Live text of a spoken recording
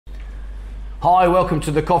Hi, welcome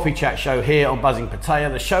to the Coffee Chat Show here on Buzzing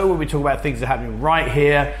Pattaya, the show where we talk about things that are happening right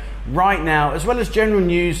here, right now, as well as general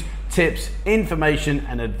news, tips, information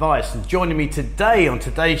and advice. And joining me today on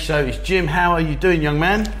today's show is Jim. How are you doing, young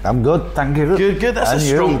man? I'm good, thank you. Good. That's and a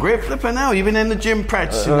strong grip. Flipping now. You've been in the gym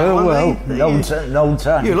practicing that one day? No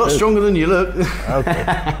time. You're a lot stronger than you look.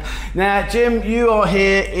 Okay. Now, Jim, you are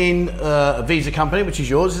here in a visa company, which is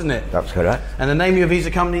yours, isn't it? That's correct. And the name of your visa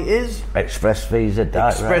company is? Express Visa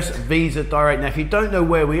Direct. Express Visa Direct. Now, if you don't know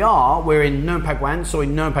where we are, we're in Nong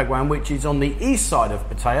Pagwan, which is on the east side of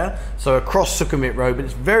Pattaya, so across Sukhumvit Road, but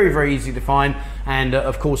it's very, very easy to find. And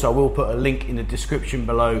of course, I will put a link in the description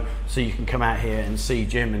below so you can come out here and see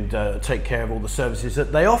Jim and take care of all the services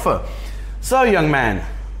that they offer. So, young man.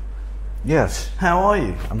 Yes. How are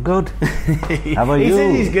you? I'm good. How about you?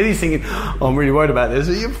 He's good. He's thinking, oh, I'm really worried about this.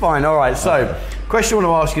 You're fine. All right. So, question I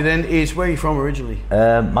want to ask you then is, where are you from originally?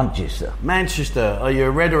 Manchester. Manchester. Are you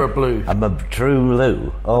a red or a blue? I'm a true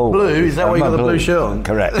blue. Oh, blue? Is that why you got the blue shirt on?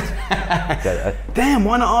 Correct. Damn,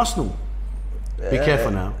 why not Arsenal? Be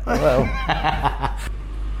careful now. Well.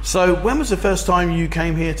 So, when was the first time you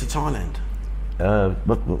came here to Thailand?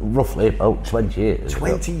 Roughly about 20 years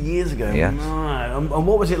 20 ago. Years ago? Yes. Right. And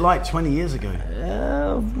what was it like 20 years ago?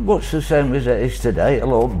 Much the same as it is today. A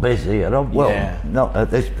lot busier. Well, yeah. Not at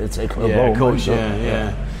this particular moment. Of course,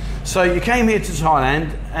 yeah. So you came here to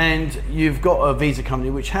Thailand and you've got a visa company,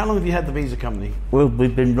 how long have you had the visa company? Well,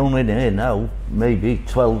 we've been running here now, maybe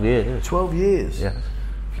 12 years. 12 years? Yes.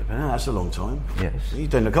 Flipping hell, that's a long time. Yes. You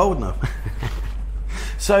don't look old enough.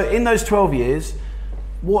 So in those 12 years,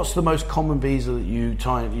 what's the most common visa that you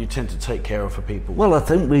tend to take care of for people? Well, I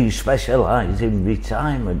think we specialise in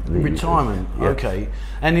retirement visas. Retirement, yes. Okay.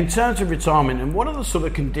 And in terms of retirement, and what are the sort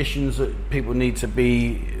of conditions that people need to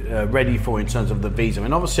be ready for in terms of the visa? I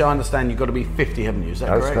mean, obviously I understand you've got to be 50, haven't you? Is that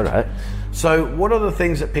correct? That's correct. So what are the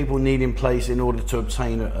things that people need in place in order to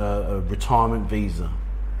obtain a retirement visa?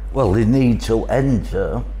 Well, they need to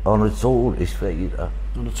enter on a tourist visa.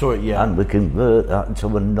 On a tour, yeah. And we convert that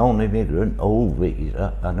to a non-immigrant old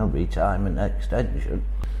visa and a retirement extension.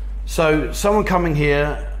 So someone coming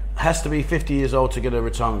here has to be 50 years old to get a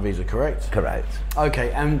retirement visa, correct? Correct.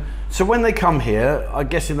 Okay, and so when they come here, I'm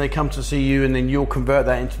guessing they come to see you and then you'll convert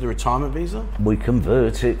that into the retirement visa? We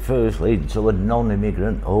convert it firstly into a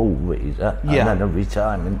non-immigrant old visa and then a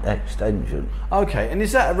retirement extension. Okay, and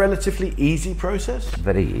is that a relatively easy process?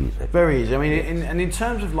 Very easy. Very easy. I mean, in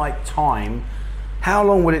terms of like time, how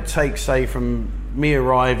long would it take, say, from me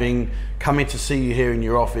arriving, coming to see you here in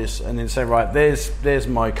your office, and then say, right, there's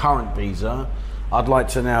my current visa. I'd like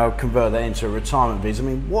to now convert that into a retirement visa. I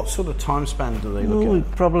mean, what sort of time span do they look at?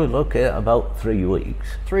 We'd probably look at about 3 weeks.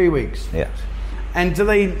 3 weeks? Yes. And do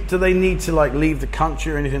they need to like leave the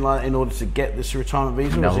country or anything like that in order to get this retirement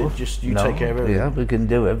visa? No. Or is it just you take care of everything? Yeah, we can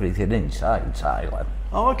do everything inside Thailand.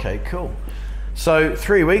 Oh, okay, cool. So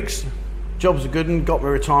 3 weeks, job's a good one, got my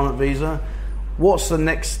retirement visa. What's the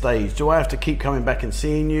next stage? Do I have to keep coming back and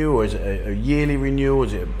seeing you, or is it a yearly renewal?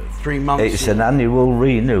 Is it 3 months? It's an annual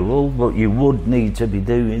renewal, but you would need to be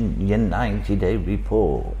doing your 90-day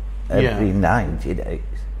report every 90 days.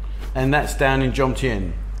 And that's down in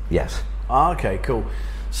Jomtien? Yes. Ah, okay, cool.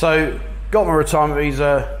 So, got my retirement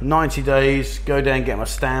visa, 90 days, go down, get my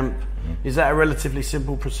stamp. Is that a relatively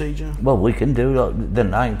simple procedure? Well, we can do the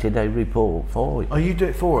 90-day report for you. Oh, you do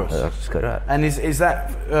it for us? That's correct. And is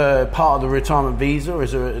that part of the retirement visa, or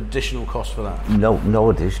is there an additional cost for that? No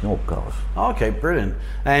additional cost. Okay, brilliant.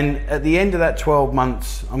 And at the end of that 12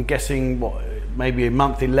 months, I'm guessing, maybe a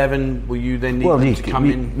month 11, will you then need to come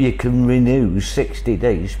in? You can renew 60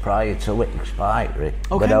 days prior to expiry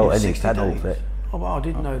without any penalty. Oh, wow, I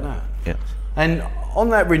didn't know that. Yes. And on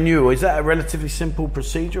that renewal, is that a relatively simple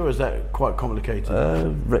procedure, or is that quite complicated?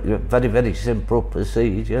 Very, very simple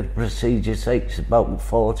procedure. The procedure takes about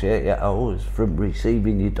 48 hours from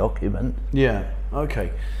receiving your document. Yeah,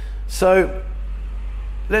 okay. So,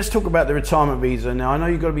 let's talk about the retirement visa. Now, I know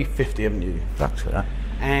you've got to be 50, haven't you? That's right.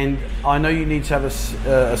 And I know you need to have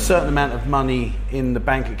a certain amount of money in the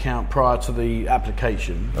bank account prior to the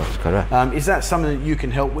application. That's correct. Is that something that you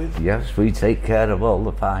can help with? Yes, we take care of all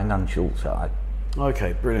the financial side.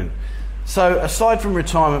 Okay, brilliant. So, aside from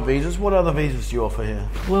retirement visas, what other visas do you offer here?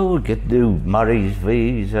 Well, we could do marriage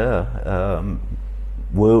visa,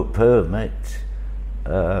 work permit,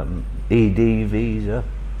 ED visa,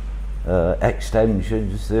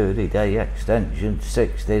 extensions, 30-day extension,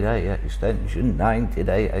 60-day extension,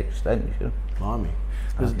 90-day extension. Blimey.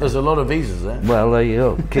 There's a lot of visas there. Well, there you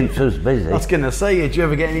go. Keeps us busy. I was going to say, do you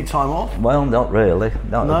ever get any time off? Well, not really.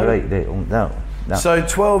 Not a great deal, no. So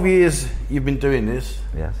 12 years you've been doing this.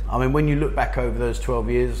 Yes. I mean, when you look back over those 12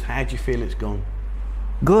 years, how do you feel it's gone?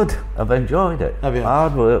 Good. I've enjoyed it. Have you?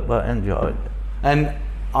 Hard work, but enjoyed it. And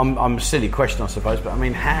I'm a silly question, I suppose, but I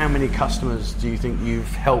mean, how many customers do you think you've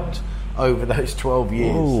helped over those 12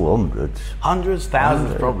 years? Oh, hundreds. Hundreds,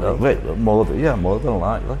 thousands, probably. More than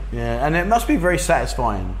likely. Yeah, and it must be very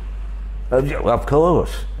satisfying. Of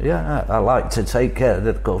course. Yeah, I like to take care of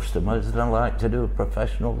the customers, and I like to do a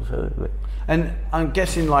professional service. And I'm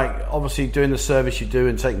guessing, like, obviously doing the service you do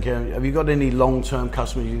and taking care of them, have you got any long-term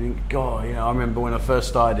customers you think, God, you know, I remember when I first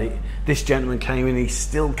started, this gentleman came in, he's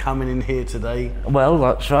still coming in here today? Well,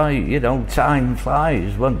 that's right. You know, time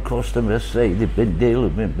flies when customers say they've been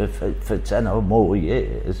dealing with me for 10 or more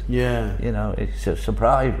years. Yeah. You know, it's a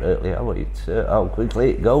surprise, really, how quickly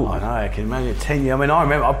it goes. I know, I can imagine 10 years. I mean, I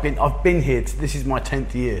remember I've been here, this is my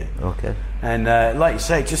 10th year. Okay. And like you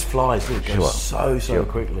say, it just flies, it goes so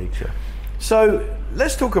quickly. Sure. So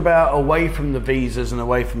let's talk about away from the visas and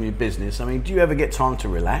away from your business. I mean, do you ever get time to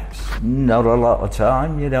relax? Not a lot of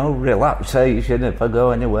time, you know, relaxation. If I go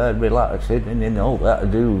anywhere relaxing, and you know that I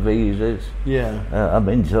do visas. Yeah. I'm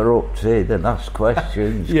interrupted and ask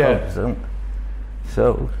questions. Yeah. Constant.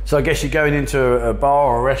 So I guess you're going into a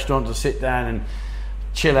bar or a restaurant to sit down and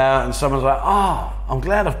chill out, and someone's like, I'm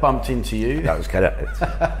glad I've bumped into you. That was correct.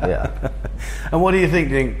 Yeah. And what do you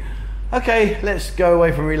think? Okay, let's go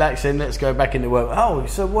away from relaxing, let's go back into work. Oh,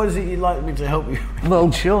 so what is it you'd like me to help you with?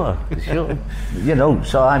 Well, sure. You know,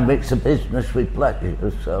 so I mix a business with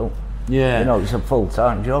pleasure, so, yeah. You know, it's a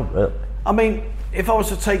full-time job, really. I mean, if I was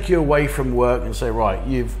to take you away from work and say, right,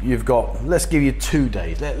 you've got, let's give you 2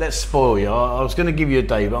 days, let's spoil you. I was going to give you a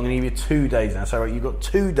day, but I'm going to give you 2 days now. So, right, you've got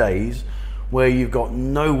 2 days where you've got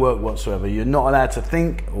no work whatsoever. You're not allowed to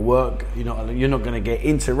think or work. You're not going to get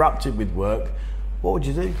interrupted with work. What would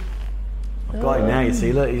you do? I've got him now, you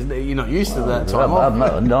see. Look, you're not used to that time off.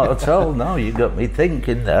 Not at all, no. You got me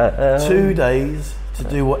thinking that. 2 days to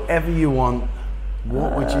do whatever you want.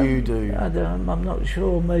 What would you do? I'm not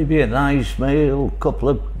sure. Maybe a nice meal, a couple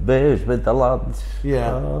of beers with the lads.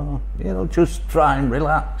 Yeah. You know, just try and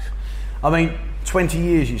relax. I mean, 20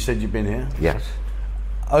 years you said you've been here. Yes.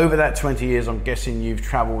 Over that 20 years, I'm guessing you've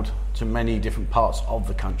travelled to many different parts of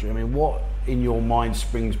the country. I mean, what in your mind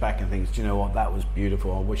springs back and thinks, do you know what, that was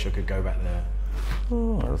beautiful, I wish I could go back there?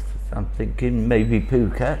 Oh, I'm thinking maybe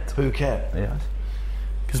Phuket. Phuket? Yes.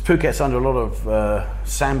 Because Phuket's under a lot of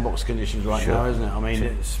sandbox conditions right Sure. now, isn't it? I mean,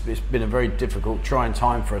 Sure. it's been a very difficult, trying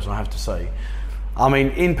time for us, I have to say. I mean,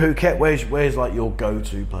 in Phuket, where's like your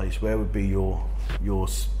go-to place? Where would be your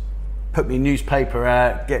put me newspaper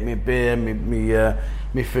out, get me a beer,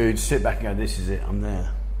 me food, sit back and go, this is it, I'm there?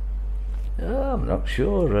 I'm not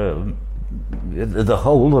sure. The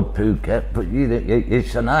whole of Phuket, but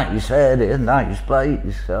it's a nice area, a nice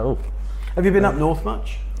place. So, have you been up north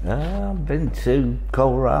much? I've been to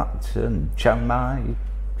Korat and Chiang Mai.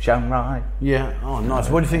 Yeah. Oh, nice.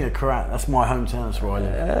 What do you think of Korat? That's my hometown. That's where I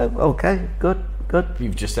live. Okay, good.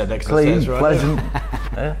 You've just said that. Clean, right? pleasant.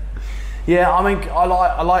 Yeah. Yeah, I mean, I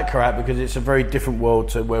like Korat because it's a very different world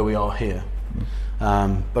to where we are here.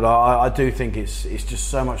 But I do think it's just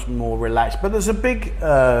so much more relaxed. But there's a big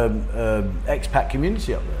expat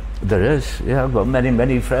community up there. There is, yeah. I've got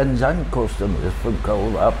many friends and customers from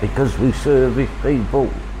Korat because we service people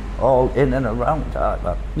all in and around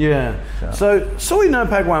Thailand. Yeah. So Soi No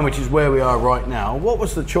Pag Wan, which is where we are right now, what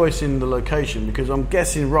was the choice in the location? Because I'm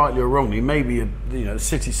guessing, rightly or wrongly, maybe the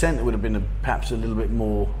city centre would have been perhaps a little bit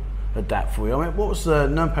more adapt for you. I mean, what was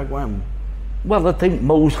No Pag Wan? Well, I think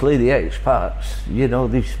mostly the expats,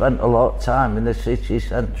 they spent a lot of time in the city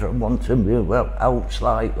centre and want to move out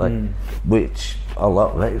slightly, which a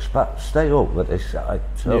lot of expats stay over this side.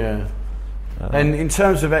 So, yeah. And in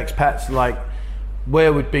terms of expats, like,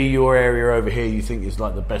 where would be your area over here you think is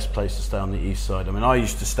like the best place to stay on the east side? I mean, I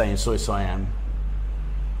used to stay in Soi Siam.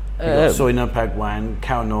 You've got Soi No Pag Wan,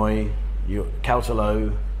 Khao Noi, Khao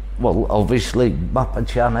Talo. Well, obviously,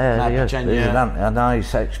 Mapachan area is yeah. a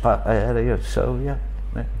nice expat area, so yeah.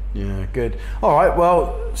 Yeah, good. All right,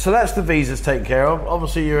 well, so that's the visas taken care of.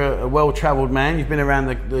 Obviously, you're a well-travelled man. You've been around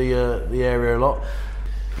the area a lot.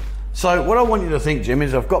 So what I want you to think, Jim,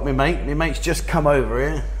 is I've got my mate. My mate's just come over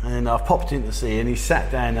here, and I've popped in to see him, and he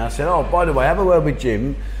sat down and I said, oh, by the way, have a word with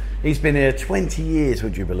Jim. He's been here 20 years,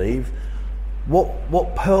 would you believe?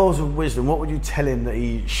 What pearls of wisdom, what would you tell him that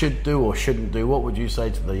he should do or shouldn't do? What would you say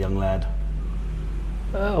to the young lad?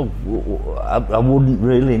 Oh, I wouldn't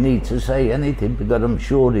really need to say anything because I'm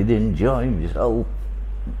sure he'd enjoy himself,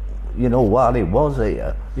 while he was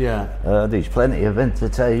here. Yeah. There's plenty of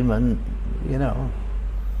entertainment,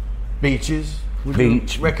 Beaches? Would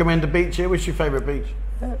beach. you recommend a beach here? What's your favourite beach?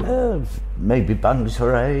 Maybe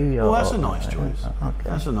Bangsaray. Well, that's a nice choice. Okay.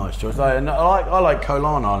 That's a nice choice. And I like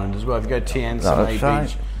Kolan Island as well. If you go to Tiansanay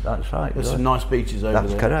Beach, that's right. there's some nice beaches over there.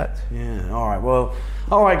 That's correct. Yeah. All right. Well.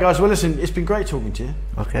 All right, guys. Well, listen. It's been great talking to you.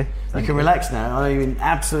 Okay. You can relax now. I know you've been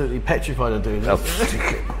absolutely petrified of doing this.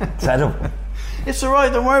 Terrible. It's all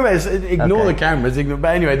right. Don't worry about it. Ignore the cameras.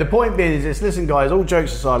 But anyway, the point being is this. Listen, guys. All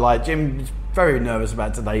jokes aside, like Jim's very nervous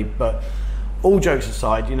about today, but. All jokes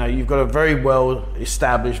aside, you know, you've got a very well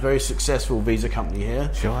established, very successful visa company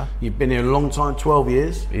here. Sure. You've been here a long time, 12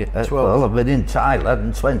 years. Yeah, 12. Well, I've been in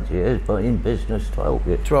Thailand 20 years, but in business 12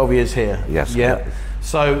 years. 12 years here. Yes. Yeah. Correct.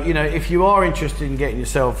 So, you know, if you are interested in getting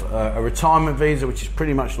yourself a retirement visa, which is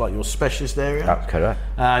pretty much like your specialist area. That's correct.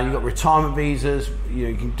 You've got retirement visas.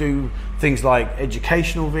 You can do things like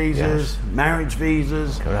educational visas, marriage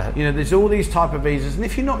visas. Correct. You know, there's all these type of visas. And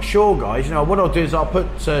if you're not sure, guys, you know, what I'll do is I'll put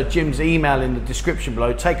Jim's email in the description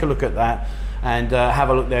below. Take a look at that and have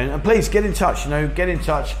a look there. And please get in touch, you know, get in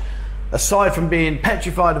touch. Aside from being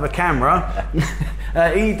petrified of a camera,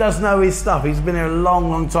 he does know his stuff. He's been here a long,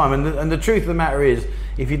 long time. And the truth of the matter is,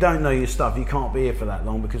 if you don't know your stuff, you can't be here for that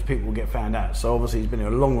long because people will get found out. So obviously he's been here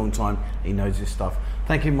a long, long time. He knows his stuff.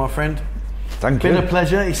 Thank you, my friend. Thank you. Been a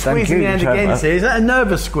pleasure. He's squeezing the hand again. Is that a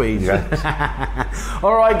nervous squeeze? Yes.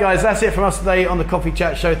 All right, guys, that's it from us today on the Coffee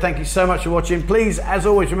Chat Show. Thank you so much for watching. Please, as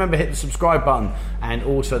always, remember hit the subscribe button and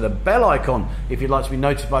also the bell icon if you'd like to be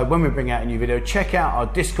notified when we bring out a new video. Check out our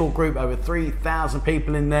Discord group, over 3,000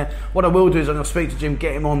 people in there. What I will do is I'm going to speak to Jim,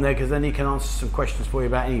 get him on there because then he can answer some questions for you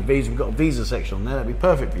about any visa. We've got a visa section on there. That'd be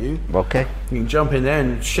perfect for you. Okay. You can jump in there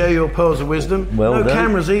and share your pearls of wisdom. Well no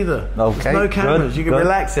cameras either. Okay. There's no cameras. Good. You can Good.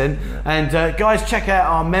 relax in. And guys, check out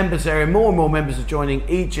our members area. More and more members are joining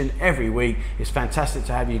each and every week. It's fantastic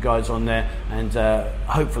to have you guys on there, and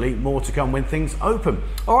hopefully more to come when things open.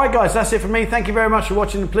 All right, guys, that's it from me. Thank you very much for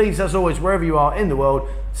watching, and please, as always, wherever you are in the world,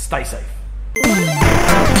 stay safe.